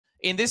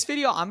In this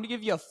video, I'm going to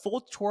give you a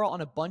full tutorial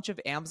on a bunch of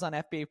Amazon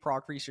FBA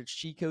product research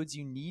cheat codes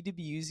you need to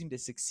be using to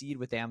succeed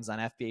with Amazon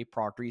FBA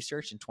product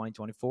research in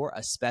 2024,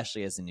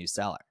 especially as a new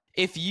seller.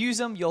 If you use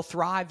them, you'll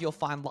thrive. You'll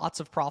find lots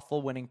of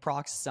profitable winning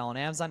products to sell on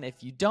Amazon.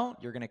 If you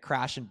don't, you're going to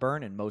crash and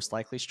burn and most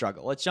likely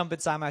struggle. Let's jump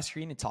inside my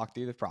screen and talk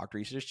through the product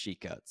research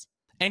cheat codes.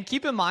 And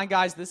keep in mind,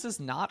 guys, this is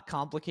not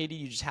complicated.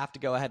 You just have to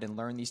go ahead and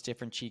learn these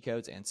different cheat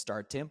codes and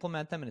start to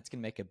implement them, and it's going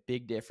to make a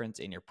big difference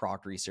in your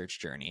product research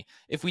journey.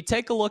 If we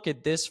take a look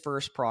at this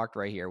first product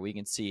right here, we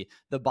can see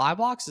the buy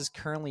box is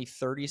currently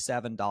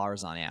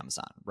 $37 on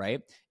Amazon,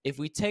 right? If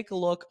we take a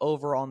look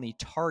over on the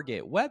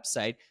Target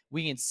website,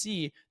 we can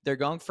see they're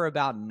going for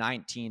about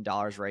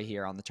 $19 right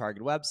here on the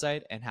Target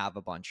website and have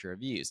a bunch of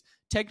reviews.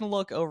 Taking a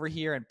look over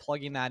here and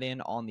plugging that in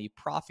on the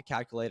profit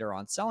calculator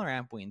on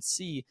SellerAmp, we can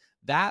see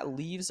that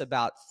leaves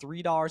about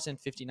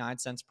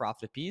 $3.59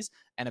 profit apiece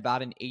and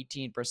about an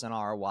 18%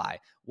 ROI.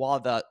 While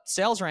the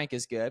sales rank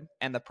is good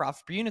and the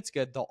profit per unit's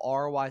good, the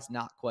ROI is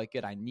not quite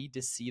good. I need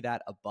to see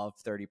that above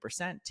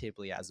 30%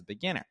 typically as a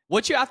beginner.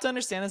 What you have to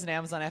understand as an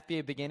Amazon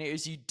FBA beginner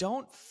is you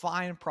don't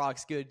find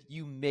products good,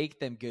 you make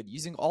them good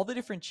using all the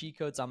different cheat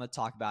codes I'm going to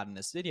talk about in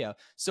this video.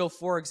 So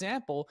for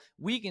example,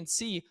 we can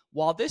see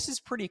while this is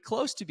pretty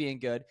close to being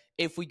good,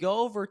 if we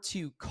go over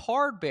to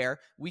Cardbear,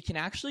 we can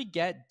actually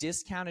get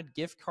discounted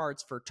gift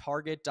cards for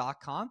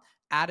Target.com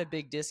at a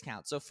big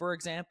discount. So for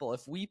example,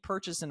 if we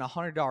purchase an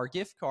 $100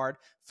 gift card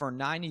for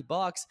 90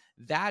 bucks,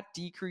 that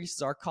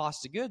decreases our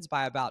cost of goods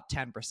by about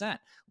 10%.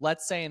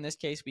 Let's say in this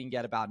case, we can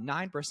get about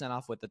 9%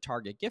 off with the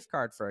Target gift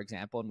card, for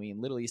example, and we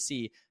can literally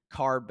see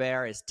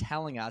Cardbear is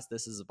telling us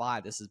this is a buy,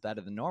 this is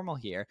better than normal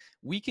here.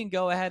 We can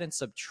go ahead and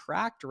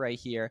subtract right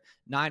here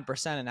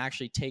 9% and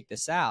actually take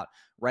this out,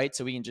 right?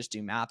 So we can just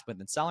do math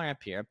within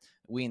SellerAmp here.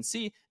 We can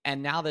see,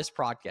 and now this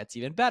product gets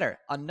even better.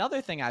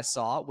 Another thing I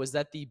saw was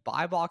that the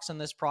buy box on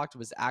this product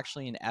was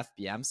actually an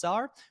FBM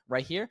seller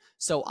right here.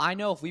 So I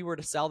know if we were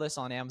to sell this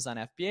on Amazon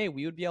FBA,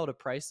 we would be able to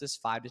price this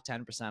 5 to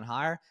 10%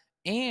 higher.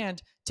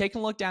 And taking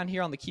a look down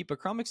here on the Keep a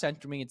Chrome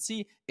extension, we can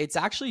see it's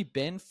actually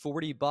been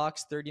 40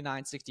 bucks,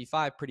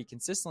 39.65 pretty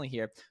consistently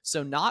here.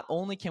 So not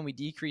only can we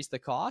decrease the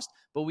cost,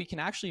 but we can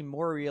actually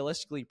more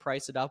realistically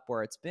price it up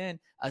where it's been,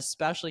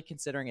 especially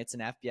considering it's an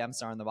FBM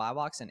seller in the buy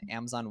box and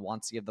Amazon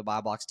wants to give the buy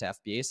box to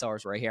FBA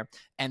sellers right here.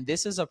 And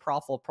this is a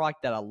profitable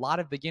product that a lot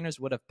of beginners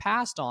would have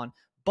passed on,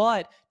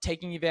 but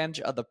taking advantage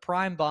of the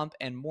prime bump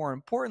and more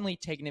importantly,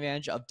 taking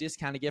advantage of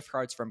discounted gift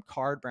cards from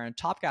Cardbear and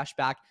Top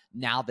Cashback,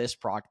 now this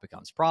product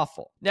becomes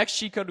profitable. Next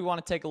cheat code we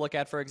want to take a look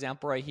at, for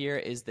example, right here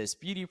is this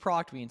beauty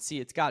product. We can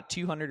see it's got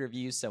 200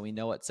 reviews, so we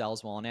know it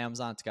sells well on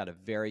Amazon. It's got a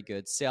very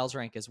good sales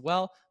rank as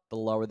well. The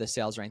lower the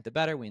sales rank, the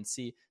better. We can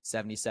see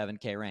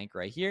 77K rank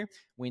right here.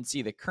 We can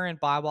see the current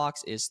buy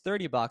box is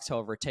 30 bucks.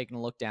 However, taking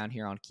a look down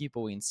here on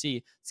Keepa, we can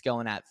see it's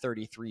going at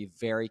 33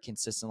 very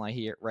consistently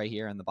here, right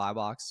here in the buy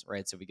box,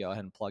 right? So we go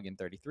ahead and plug in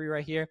 33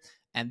 right here.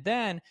 And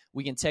then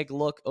we can take a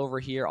look over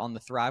here on the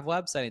Thrive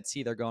website and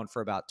see they're going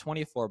for about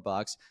 24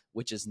 bucks,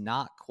 which is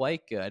not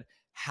quite good.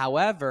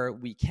 However,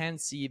 we can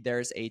see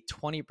there's a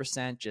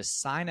 20%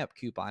 just sign up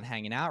coupon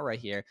hanging out right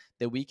here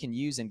that we can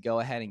use and go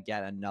ahead and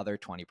get another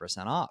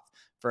 20% off,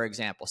 for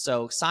example.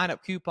 So sign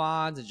up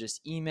coupons and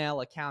just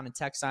email, account, and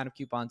text sign up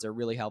coupons are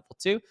really helpful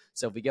too.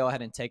 So if we go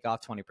ahead and take off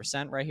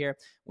 20% right here,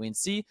 we can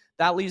see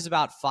that leaves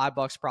about 5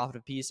 bucks profit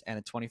a piece and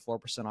a 24%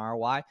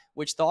 ROI,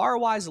 which the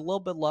ROI is a little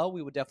bit low.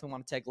 We would definitely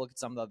want to take a look at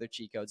some of the other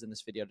cheat codes in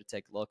this video to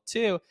take a look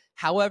too.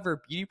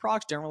 However, beauty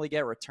products don't really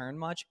get returned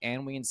much,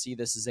 and we can see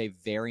this is a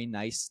very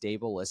nice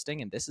stable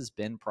listing, and this has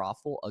been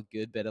profitable a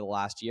good bit of the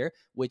last year,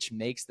 which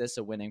makes this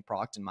a winning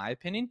product in my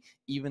opinion,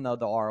 even though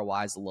the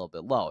ROI is a little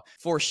bit low.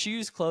 For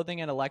shoes,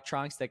 clothing, and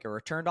electronics that get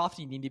returned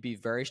often, you need to be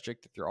very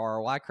strict with your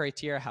ROI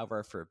criteria.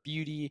 However, for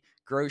beauty,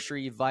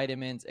 grocery,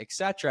 vitamins,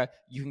 etc.,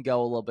 you can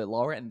go a little bit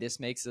lower, and this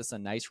makes this a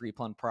nice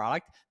replun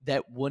product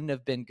that wouldn't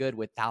have been good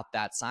without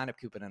that sign-up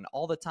coupon. And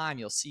all the time,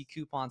 you'll see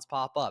coupons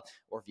pop up,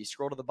 or if you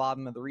scroll to the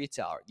bottom of the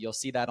retailer, you'll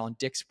see that on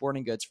Dick's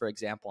Sporting Goods, for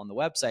example, on the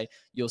website,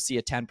 you'll see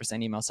a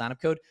 10% email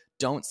sign-up code.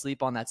 Don't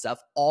sleep on that stuff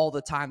all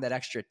the time. That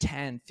extra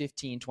 10,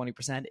 15,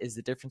 20% is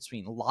the difference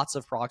between lots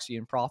of products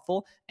being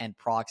profitable and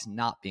products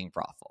not being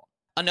profitable.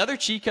 Another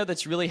cheat code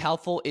that's really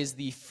helpful is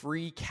the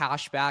free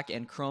cashback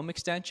and Chrome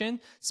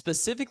extension.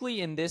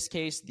 Specifically in this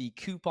case, the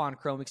coupon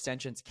Chrome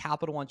extensions,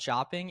 Capital One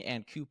Shopping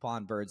and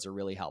Coupon Birds are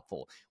really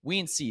helpful. We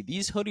can see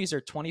these hoodies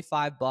are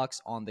 25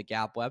 bucks on the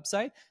Gap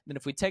website. Then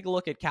if we take a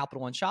look at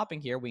Capital One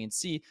Shopping here, we can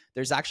see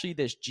there's actually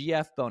this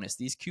GF bonus.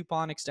 These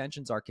coupon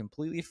extensions are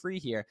completely free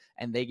here,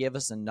 and they give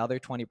us another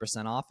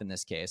 20% off in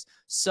this case.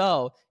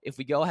 So if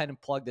we go ahead and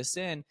plug this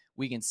in,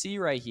 we can see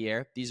right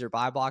here, these are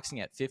buy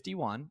boxing at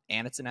 51,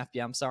 and it's an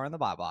FBM seller in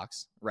the buy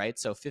box, right?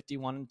 So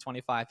 51 and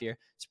 25 here,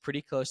 it's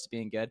pretty close to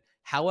being good.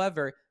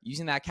 However,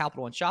 using that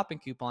Capital One Shopping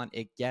coupon,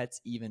 it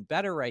gets even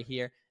better right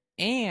here.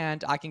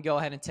 And I can go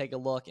ahead and take a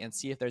look and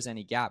see if there's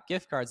any Gap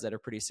gift cards that are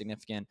pretty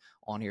significant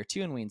on here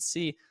too. And we can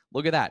see,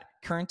 look at that.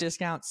 Current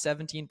discount,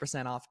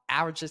 17% off.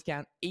 Average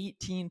discount,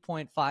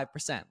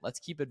 18.5%. Let's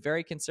keep it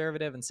very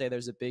conservative and say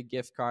there's a big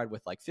gift card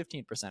with like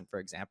 15%, for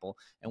example.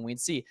 And we can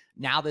see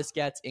now this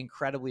gets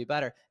incredibly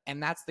better.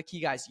 And that's the key,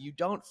 guys. You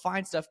don't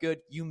find stuff good,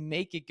 you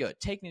make it good.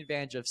 Taking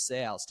advantage of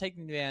sales,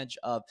 taking advantage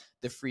of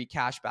the free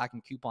cashback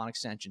and coupon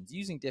extensions,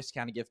 using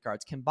discounted gift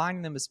cards,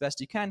 combining them as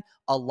best you can,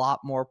 a lot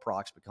more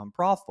products become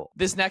profitable.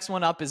 This next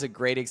one up is a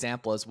great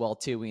example as well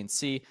too. We can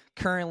see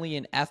currently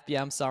an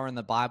FBM seller in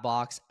the buy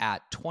box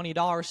at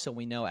 $20. So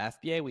we know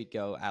FBA, we'd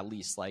go at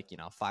least like,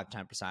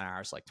 5-10%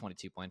 hours, like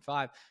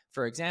 22.5,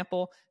 for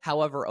example.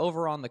 However,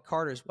 over on the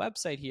Carter's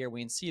website here,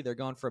 we can see they're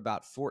going for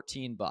about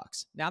 14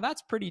 bucks. Now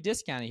that's pretty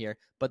discounted here,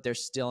 but they're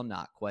still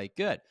not quite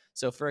good.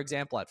 So for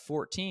example, at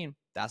 14,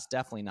 that's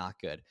definitely not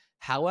good.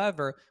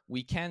 However,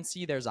 we can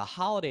see there's a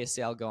holiday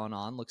sale going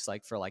on, looks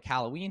like for like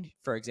Halloween,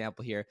 for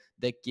example, here,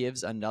 that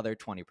gives another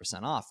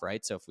 20% off,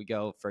 right? So if we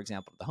go, for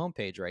example, to the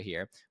homepage right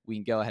here, we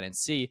can go ahead and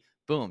see,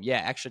 boom,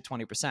 yeah, extra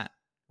 20%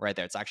 right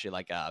there. It's actually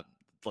like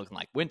looking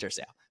like winter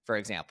sale, for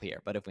example,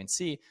 here. But if we can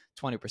see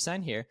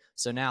 20% here,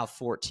 so now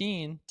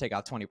 14, take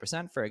out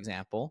 20%, for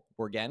example,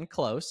 we're getting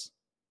close,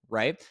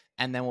 right?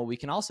 And then what we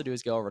can also do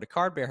is go over to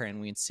Card Bear here, and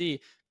we can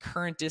see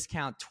current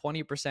discount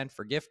 20%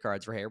 for gift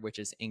cards right here, which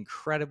is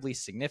incredibly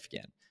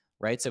significant,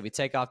 right? So if we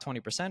take off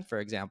 20%, for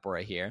example,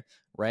 right here,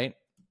 right?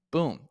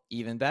 Boom,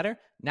 even better.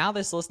 Now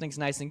this listing's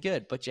nice and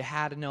good, but you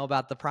had to know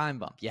about the Prime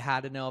bump. You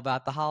had to know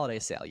about the holiday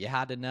sale. You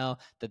had to know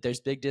that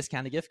there's big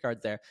discounted gift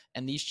cards there.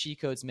 And these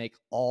cheat codes make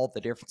all the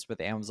difference with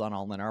Amazon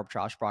Online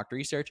Arbitrage Product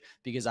Research,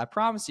 because I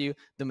promise you,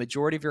 the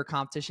majority of your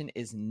competition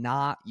is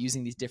not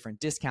using these different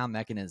discount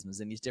mechanisms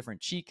and these different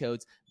cheat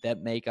codes that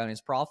make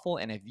earnings profitable.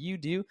 And if you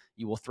do,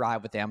 you will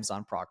thrive with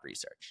Amazon Product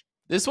Research.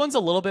 This one's a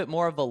little bit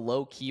more of a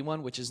low-key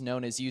one, which is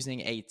known as using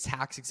a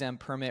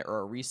tax-exempt permit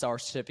or a reseller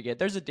certificate.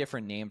 There's a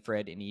different name for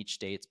it in each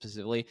state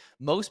specifically.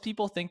 Most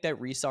people think that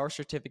reseller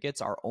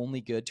certificates are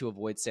only good to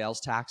avoid sales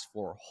tax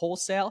for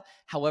wholesale.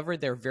 However,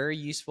 they're very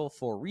useful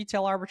for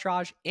retail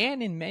arbitrage,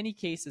 and in many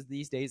cases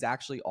these days,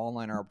 actually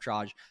online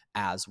arbitrage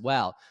as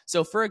well.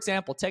 So for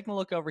example, taking a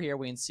look over here,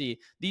 we can see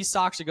these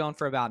stocks are going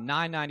for about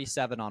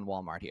 $9.97 on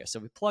Walmart here. So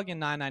we plug in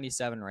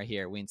 $9.97 right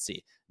here, we can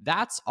see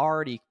that's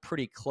already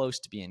pretty close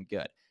to being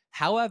good.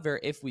 However,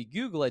 if we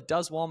Google it,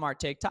 does Walmart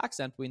take tax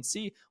exempt? We can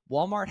see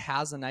Walmart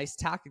has a nice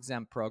tax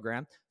exempt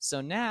program. So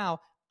now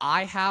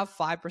I have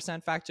 5%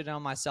 factored in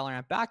on my seller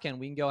amp backend.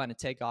 We can go ahead and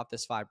take off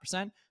this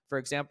 5%. For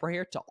example,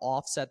 here to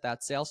offset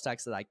that sales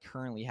tax that I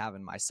currently have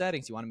in my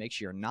settings, you want to make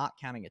sure you're not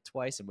counting it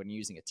twice. And when you're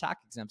using a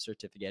tax exempt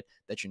certificate,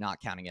 that you're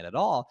not counting it at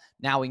all.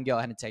 Now we can go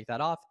ahead and take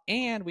that off,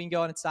 and we can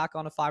go ahead and stack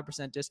on a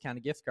 5%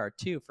 discounted gift card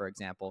too, for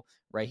example,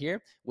 right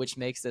here, which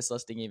makes this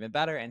listing even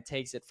better and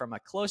takes it from a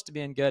close to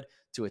being good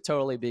to a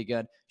totally be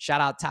good.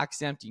 Shout out tax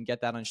exempt. You can get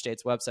that on your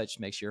state's website.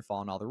 Just make sure you're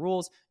following all the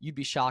rules. You'd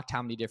be shocked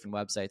how many different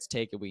websites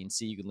take it. We can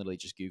see, you can literally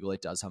just Google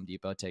it. Does Home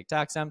Depot take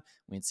tax exempt?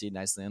 We can see it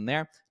nicely in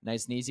there.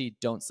 Nice and easy.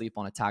 Don't sleep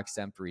on a tax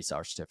exempt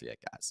reseller certificate,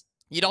 guys.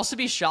 You'd also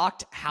be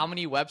shocked how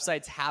many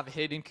websites have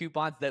hidden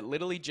coupons that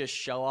literally just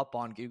show up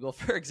on Google.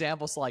 For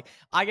example, so like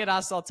I get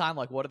asked all the time,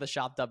 like, what are the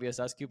Shop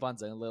WSS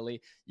coupons? And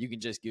literally you can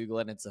just Google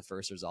it and it's the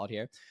first result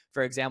here.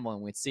 For example,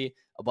 and we'd see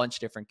a bunch of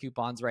different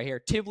coupons right here.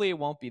 Typically it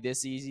won't be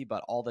this easy,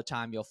 but all the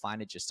time you'll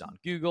find it just on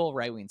Google,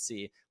 right? We can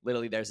see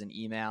literally there's an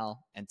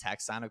email and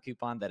text sign up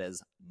coupon that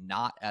is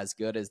not as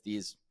good as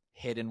these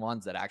hidden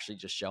ones that actually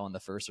just show in the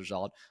first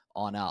result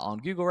on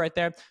Google right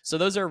there. So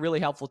those are a really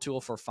helpful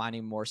tool for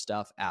finding more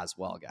stuff as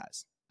well,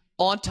 guys.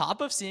 On top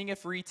of seeing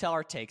if a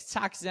retailer takes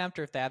tax exempt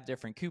or if they have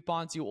different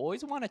coupons, you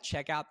always want to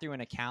check out through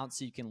an account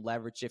so you can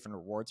leverage different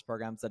rewards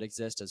programs that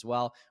exist as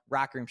well.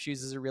 Rack Room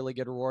Shoes is a really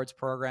good rewards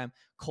program.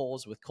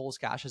 Kohl's with Kohl's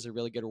Cash is a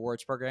really good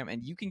rewards program.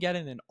 And you can get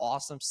in an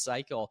awesome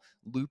cycle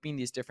looping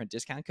these different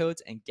discount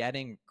codes and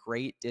getting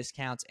great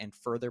discounts and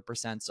further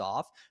percents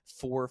off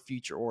for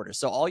future orders.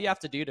 So all you have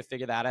to do to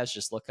figure that out is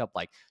just look up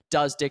like,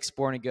 does Dick's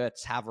Sporting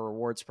Goods have a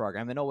rewards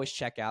program? And always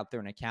check out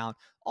through an account.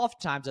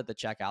 Oftentimes at the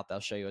checkout, they'll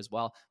show you as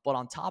well. But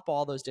on top of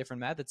all those different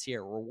methods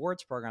here,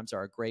 rewards programs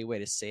are a great way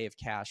to save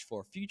cash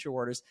for future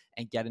orders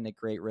and get in a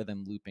great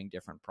rhythm looping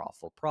different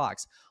profitable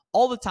products.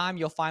 All the time,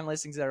 you'll find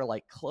listings that are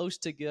like close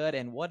to good.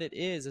 And what it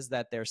is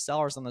that there's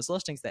sellers on those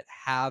listings that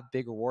have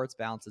big rewards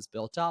balances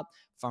built up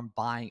from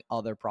buying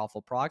other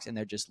profitable products, and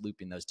they're just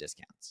looping those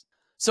discounts.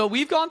 So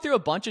we've gone through a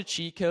bunch of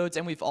cheat codes,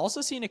 and we've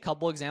also seen a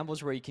couple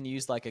examples where you can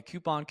use like a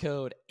coupon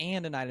code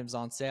and an item's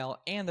on sale,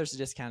 and there's a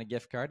discounted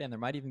gift card, and there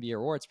might even be a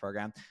rewards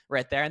program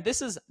right there. And this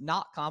is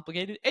not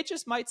complicated. It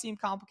just might seem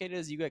complicated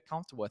as you get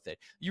comfortable with it.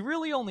 You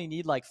really only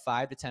need like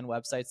 5 to 10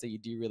 websites that you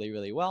do really,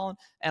 really well on,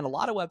 and a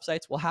lot of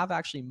websites will have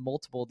actually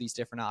multiple of these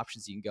different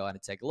options you can go ahead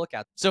and take a look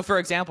at. So for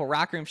example,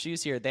 Rack Room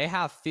Shoes here, they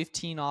have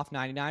 15 off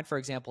 99, for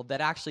example,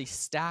 that actually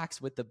stacks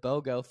with the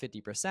BOGO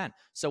 50%.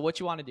 So what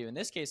you want to do in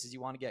this case is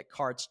you want to get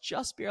cards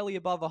just barely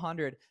above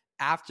 100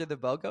 after the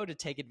BOGO to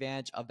take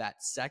advantage of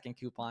that second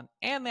coupon.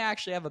 And they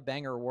actually have a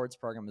banger rewards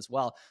program as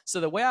well. So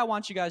the way I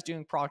want you guys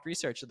doing product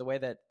research, or the way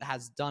that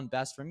has done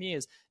best for me,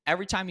 is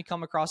every time you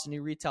come across a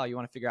new retailer, you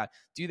want to figure out,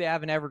 do they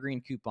have an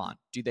evergreen coupon?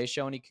 Do they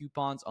show any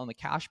coupons on the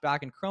cashback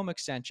and Chrome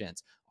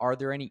extensions? Are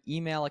there any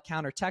email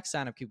account or text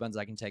sign-up coupons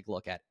I can take a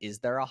look at? Is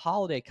there a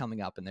holiday coming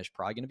up? And there's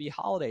probably going to be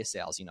holiday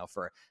sales,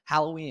 for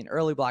Halloween,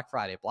 early Black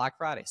Friday,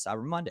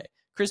 Cyber Monday,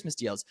 Christmas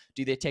deals.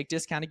 Do they take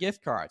discounted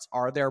gift cards?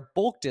 Are there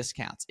bulk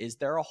discounts? Is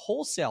there a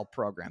wholesale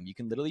program? You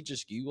can literally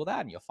just Google that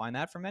and you'll find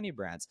that from many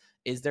brands.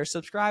 Is there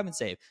subscribe and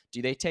save?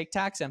 Do they take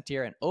tax exempt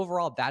here? And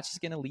overall, that's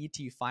just going to lead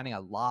to you finding a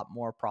lot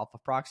more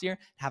profitable products here,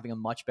 having a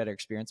much better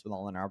experience with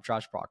online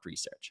arbitrage product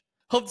research.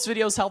 Hope this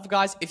video is helpful,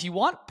 guys. If you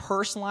want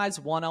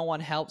personalized one-on-one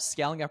help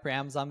scaling up your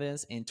Amazon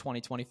business in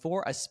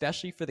 2024,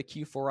 especially for the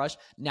Q4 rush,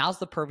 now's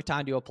the perfect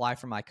time to apply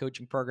for my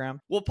coaching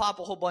program. We'll pop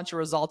a whole bunch of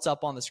results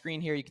up on the screen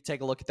here. You can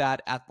take a look at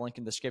that at the link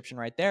in the description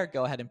right there.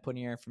 Go ahead and put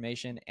in your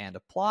information and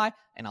apply,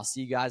 and I'll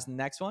see you guys in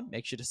the next one.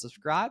 Make sure to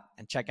subscribe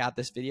and check out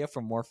this video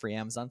for more free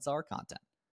Amazon seller content.